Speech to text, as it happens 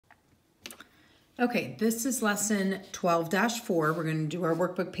Okay, this is lesson 12-4. We're going to do our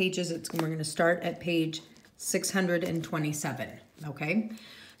workbook pages. We're going to start at page 627, okay?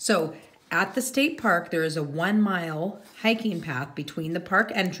 So at the state park, there is a 1-mile hiking path between the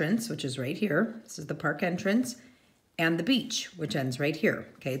park entrance, which is right here. This is the park entrance, and the beach, which ends right here.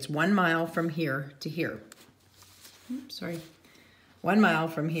 Okay, it's 1 mile from here to here. Oops, sorry. 1 mile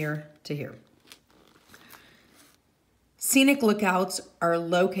from here to here. Scenic lookouts are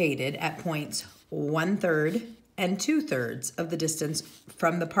located at points 1/3 and 2/3 of the distance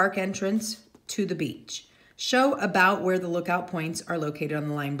from the park entrance to the beach. Show about where the lookout points are located on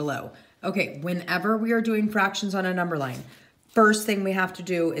the line below. Okay, whenever we are doing fractions on a number line, first thing we have to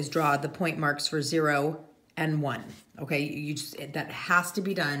do is draw the point marks for 0 and 1. Okay, that has to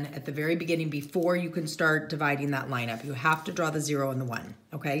be done at the very beginning before you can start dividing that line up. You have to draw the 0 and the 1,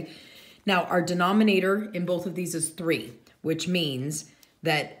 okay? Now, our denominator in both of these is 3, which means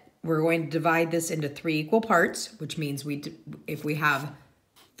that we're going to divide this into 3 equal parts, which means if we have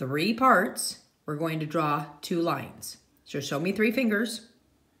 3 parts, we're going to draw 2 lines. So show me 3 fingers,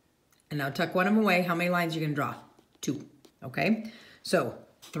 and now tuck one of them away. How many lines are you going to draw? 2, okay? So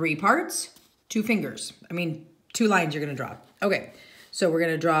 3 parts, 2 fingers. 2 lines you're going to draw. Okay, so we're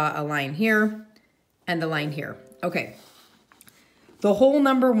going to draw a line here and a line here. Okay, the whole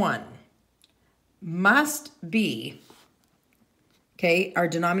number 1 must be, okay, our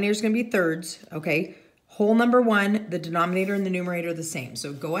denominator is going to be thirds, okay? Whole number 1, the denominator and the numerator are the same.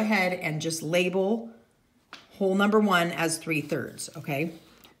 So go ahead and just label whole number 1 as 3/3, okay?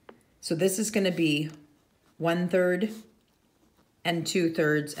 So this is going to be 1/3 and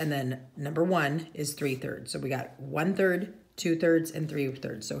 2/3, and then number 1 is 3/3. So we got 1/3, 2/3, and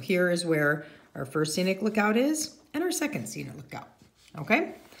 3/3. So here is where our first scenic lookout is and our second scenic lookout,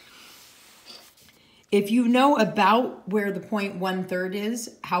 okay? If you know about where the point 1/3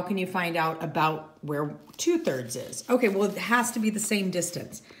 is, how can you find out about where 2/3 is? Okay, well, it has to be the same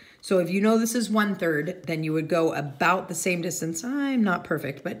distance. So if you know this is 1/3, then you would go about the same distance. I'm not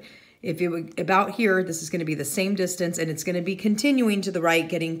perfect, but if you would about here, this is going to be the same distance, and it's going to be continuing to the right,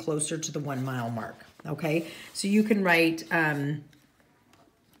 getting closer to the 1 mile mark. Okay, so you can write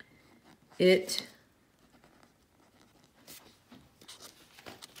it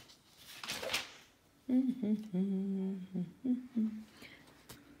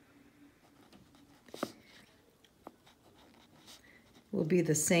will be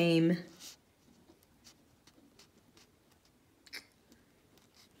the same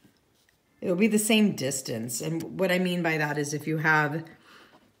it'll be the same distance. And what I mean by that is if you have,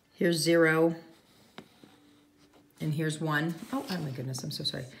 here's 0 and here's 1. Oh my goodness, I'm so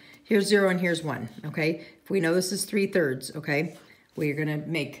sorry. Here's 0 and here's 1, okay? If we know this is 3/3, okay?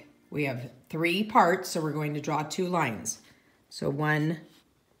 We have 3 parts, so we're going to draw 2 lines. So 1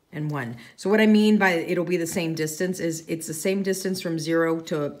 and 1. So what I mean by it'll be the same distance is it's the same distance from 0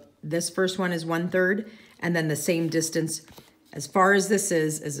 to this first one is 1/3, and then the same distance as far as this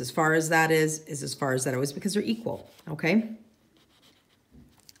is as far as that is as far as that is, because they're equal, okay?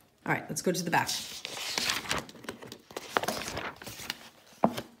 All right, let's go to the back.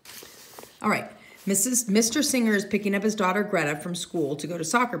 All right, Mr. Singer is picking up his daughter Greta from school to go to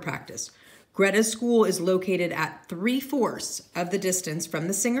soccer practice. Greta's school is located at 3/4 of the distance from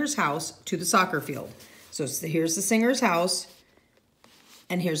the Singer's house to the soccer field. So here's the Singer's house,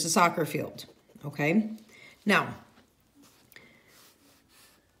 and here's the soccer field, okay? Now,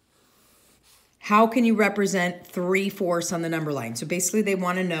 how can you represent 3/4 on the number line? So basically they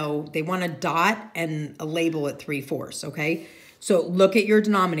want a dot and a label at 3/4, okay? So look at your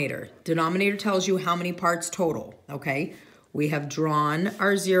denominator. Denominator tells you how many parts total, okay? We have drawn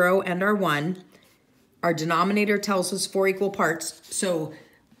our 0 and our 1. Our denominator tells us 4 equal parts. So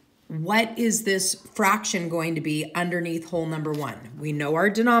what is this fraction going to be underneath whole number 1? We know our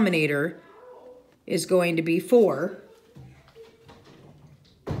denominator is going to be 4.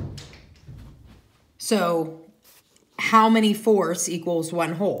 So how many fourths equals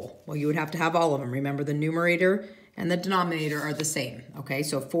 1 whole? Well, you would have to have all of them. Remember, the numerator and the denominator are the same, okay?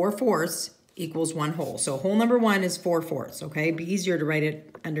 So 4/4 equals 1 whole. So whole number 1 is 4/4, okay? It'd be easier to write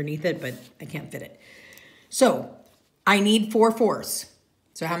it underneath it, but I can't fit it. So I need 4/4.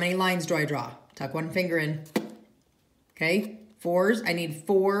 So how many lines do I draw? Tuck one finger in, okay? 4s, I need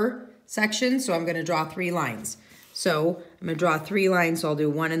 4 sections, so I'm gonna draw 3 lines. So I'm gonna draw 3 lines, so I'll do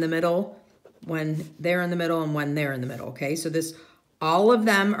 1 in the middle, 1 there in the middle, and 1 there in the middle, okay? So all of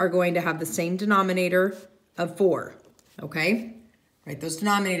them are going to have the same denominator of 4, okay? Write those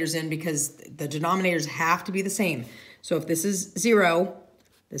denominators in because the denominators have to be the same. So if this is 0,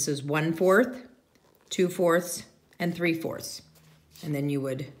 this is 1/4, 2/4, and 3/4. And then you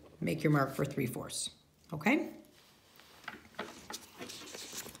would make your mark for 3/4, okay?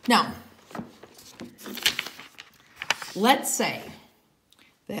 Now, let's say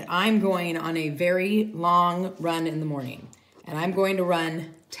that I'm going on a very long run in the morning, and I'm going to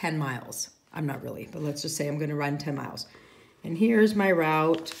run 10 miles. I'm not really, but let's just say I'm going to run 10 miles. And here's my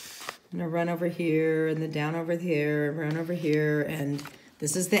route. I'm going to run over here, and then down over here, run over here, and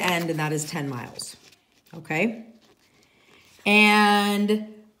this is the end, and that is 10 miles, okay?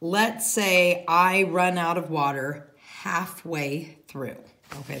 And let's say I run out of water halfway through.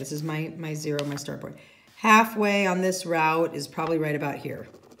 Okay, this is my zero, my start point. Halfway on this route is probably right about here,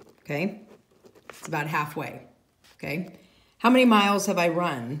 okay? It's about halfway, okay? How many miles have I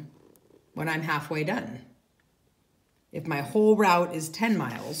run when I'm halfway done? If my whole route is 10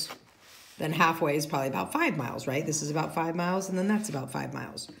 miles, then halfway is probably about 5 miles, right? This is about 5 miles, and then that's about 5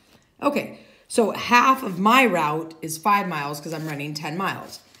 miles. Okay, so half of my route is 5 miles because I'm running 10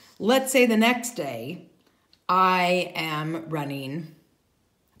 miles. Let's say the next day I am running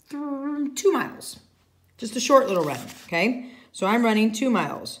 2 miles. Just a short little run, okay? So I'm running 2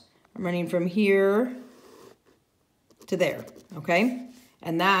 miles. I'm running from here to there, okay?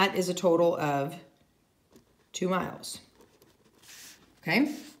 And that is a total of 2 miles,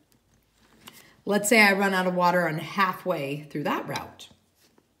 okay? Let's say I run out of water on halfway through that route.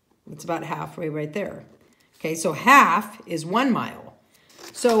 It's about halfway right there. Okay, so half is 1 mile.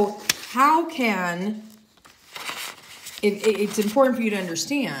 So how can, it's important for you to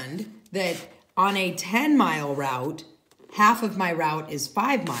understand that on a 10-mile route, half of my route is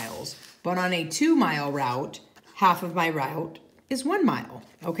 5 miles, but on a 2-mile route, half of my route is 1 mile,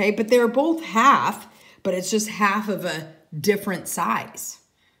 okay? But they're both half, but it's just half of a different size.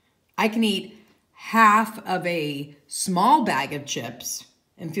 I can eat half of a small bag of chips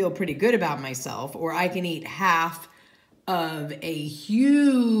and feel pretty good about myself, or I can eat half of a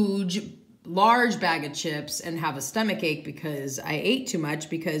huge, large bag of chips and have a stomach ache because I ate too much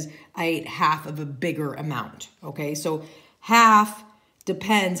because I ate half of a bigger amount, okay? So half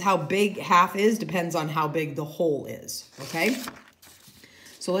depends, how big half is, depends on how big the whole is, okay?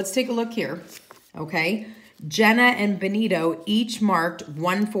 So let's take a look here, okay? Jenna and Benito each marked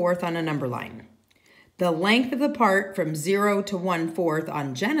 1/4 on a number line. The length of the part from 0 to 1/4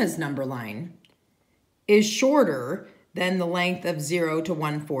 on Jenna's number line is shorter than the length of 0 to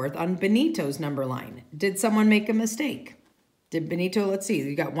 1/4 on Benito's number line. Did someone make a mistake? Did Benito, let's see,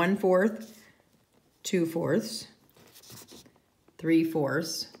 you got 1/4, 2/4,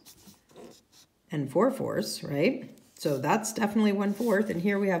 3/4, and 4/4, right? So that's definitely 1/4, and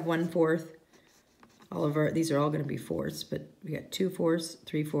here we have 1/4. All of our, these are all going to be fourths, but we got 2/4,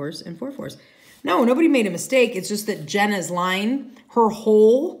 3/4, and 4/4. No, nobody made a mistake. It's just that Jenna's line, her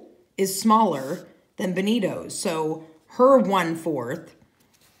whole is smaller than Benito's. So her 1/4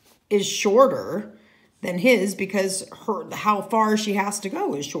 is shorter than his because how far she has to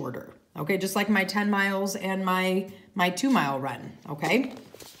go is shorter. Okay, just like my 10 miles and my 2-mile run, okay?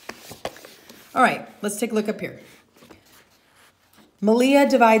 All right, let's take a look up here. Malia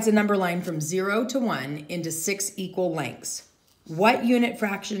divides a number line from 0 to 1 into 6 equal lengths. What unit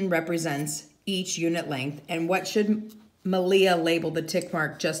fraction represents each unit length, and what should Malia label the tick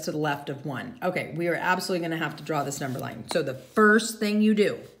mark just to the left of 1? Okay, we are absolutely going to have to draw this number line. So the first thing you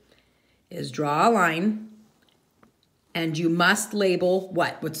do is draw a line, and you must label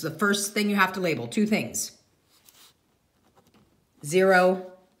what? What's the first thing you have to label? 2 things. 0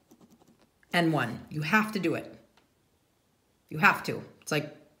 and 1. You have to do it. You have to. It's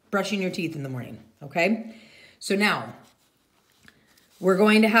like brushing your teeth in the morning, okay? So now, we're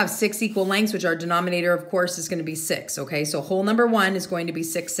going to have 6 equal lengths, which our denominator, of course, is going to be 6, okay? So whole number 1 is going to be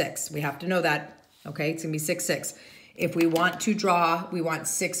 6, 6. We have to know that, okay? It's going to be 6, 6. If we want to draw, we want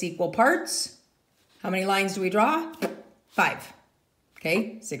 6 equal parts. How many lines do we draw? 5,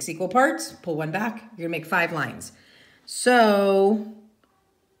 okay? 6 equal parts, pull 1 back, you're going to make 5 lines. So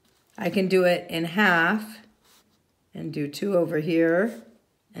I can do it in half and do 2 over here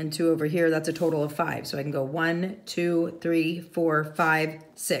and 2 over here. That's a total of 5. So I can go 1, 2, 3, 4, 5,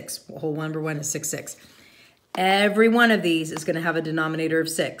 6. Whole number 1 is 6, 6. Every one of these is going to have a denominator of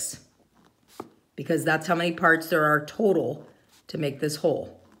 6 because that's how many parts there are total to make this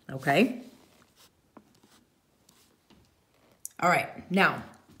whole, okay? All right, now,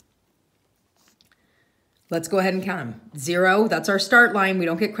 let's go ahead and count them. 0, that's our start line. We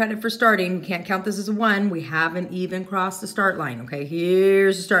don't get credit for starting. We can't count this as a 1. We haven't even crossed the start line, okay?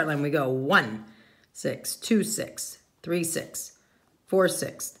 Here's the start line. We go 1, 6, 2, 6, 3, 6, 4,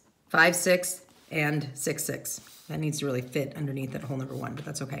 6, 5, 6, and 6, 6. That needs to really fit underneath that whole number 1, but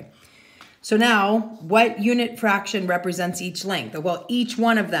that's okay. So now, what unit fraction represents each length? Well, each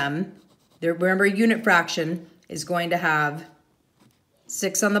one of them, remember a unit fraction is going to have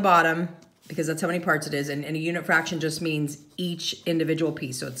 6 on the bottom because that's how many parts it is. And a unit fraction just means each individual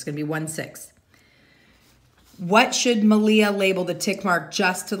piece. So it's going to be 1/6. What should Malia label the tick mark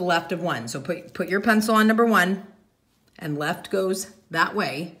just to the left of 1? So put your pencil on number 1 and left goes that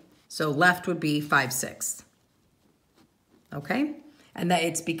way. So left would be 5/6. Okay? And that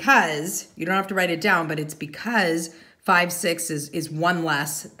it's because, you don't have to write it down, but it's because 5/6 is 1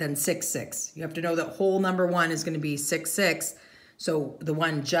 less than 6/6. You have to know that whole number 1 is going to be 6/6. So the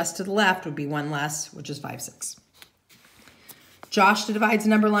one just to the left would be 1 less, which is 5/6. Josh divides a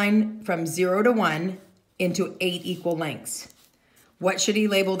number line from 0 to 1 into 8 equal lengths. What should he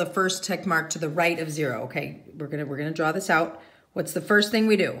label the first tick mark to the right of 0? Okay, we're gonna draw this out. What's the first thing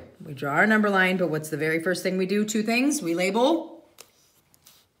we do? We draw our number line, but what's the very first thing we do? 2 things. We label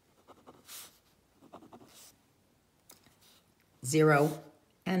 0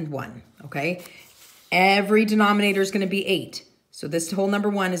 and 1, okay? Every denominator is going to be 8. So this whole number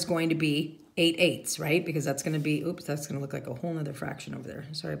 1 is going to be 8/8, right? Because that's going to be, oops, that's going to look like a whole nother fraction over there.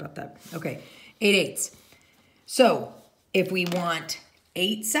 Sorry about that. Okay, 8/8. So if we want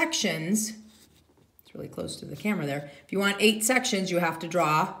 8 sections, it's really close to the camera there. If you want 8 sections, you have to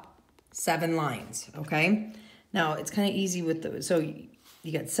draw 7 lines, okay? Now, it's kind of easy with the, so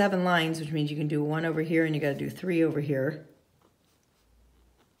you got 7 lines, which means you can do 1 over here and you got to do 3 over here.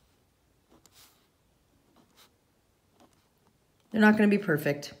 They're not going to be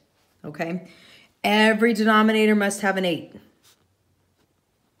perfect, okay? Every denominator must have an 8.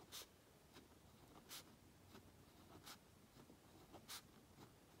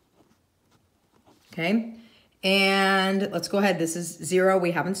 Okay, and let's go ahead. This is 0.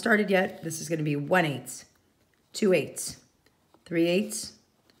 We haven't started yet. This is going to be 1/8, 2/8, 3/8,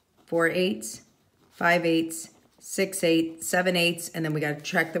 4/8, 5/8, 6/8, 7/8, and then we got to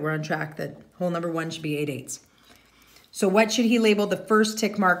check that we're on track. That whole number 1 should be 8/8. So what should he label the first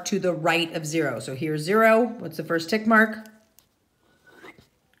tick mark to the right of 0? So here's 0. What's the first tick mark?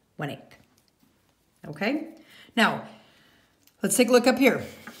 1/8. Okay, now let's take a look up here.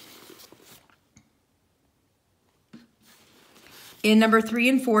 In number 3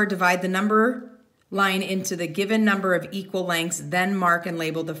 and 4, divide the number line into the given number of equal lengths, then mark and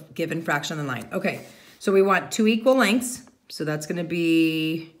label the given fraction on the line. Okay, so we want 2 equal lengths. So that's going to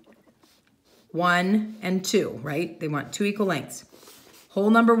be 1 and 2, right? They want 2 equal lengths. Whole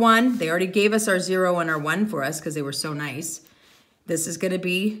number 1, they already gave us our 0 and our 1 for us because they were so nice. This is going to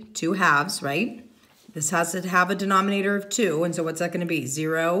be 2 halves, right? This has to have a denominator of 2, and so what's that going to be?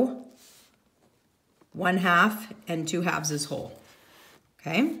 0, 1/2, and 2 halves is whole.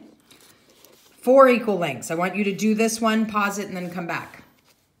 Okay? 4 equal lengths. I want you to do this one, pause it, and then come back.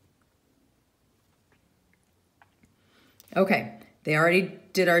 Okay, they already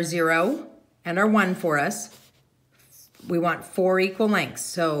did our 0 and our 1 for us. We want 4 equal lengths.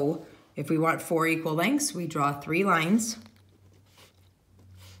 So if we want 4 equal lengths, we draw 3 lines.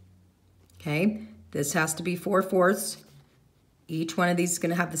 Okay, this has to be 4/4. Each one of these is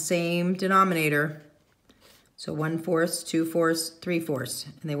going to have the same denominator. So 1/4, 2/4, 3/4.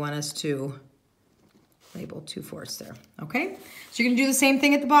 And they want us to label 2/4 there. Okay, so you're going to do the same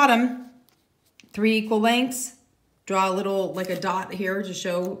thing at the bottom. 3 equal lengths. Draw a little, like a dot here to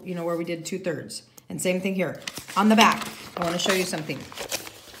show, you know, where we did 2/3. And same thing here. On the back, I want to show you something.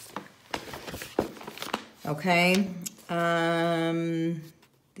 Okay.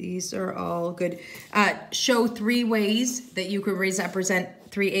 These are all good. Show 3 ways that you could represent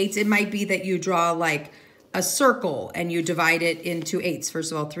 3/8. It might be that you draw like a circle and you divide it into 8s.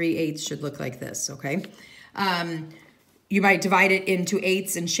 First of all, 3/8 should look like this, okay? You might divide it into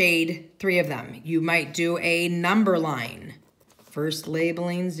 8s and shade 3 of them. You might do a number line. First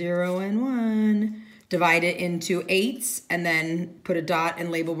labeling 0 and 1. Divide it into 8s and then put a dot and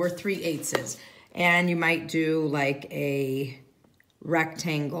label where 3/8 is. And you might do like a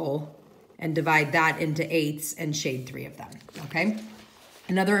rectangle and divide that into 8s and shade 3 of them, okay?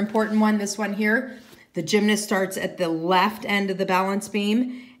 Another important one, this one here, the gymnast starts at the left end of the balance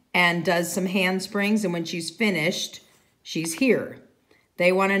beam and does some handsprings, and when she's finished, she's here.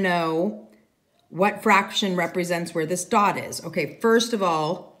 They want to know what fraction represents where this dot is. Okay, first of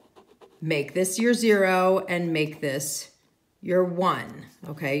all, make this your 0 and make this your 1.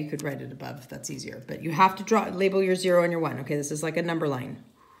 Okay, you could write it above if that's easier, but you have to label your 0 and your 1. Okay, this is like a number line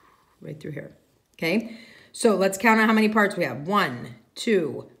right through here. Okay, so let's count out how many parts we have. 1,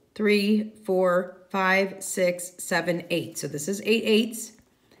 2, 3, 4, 5, 6, 7, 8. So this is 8/8.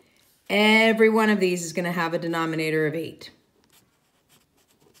 Every one of these is going to have a denominator of 8.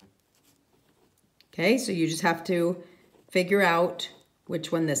 Okay, so you just have to figure out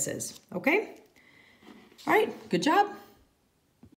which one this is. Okay? All right, good job.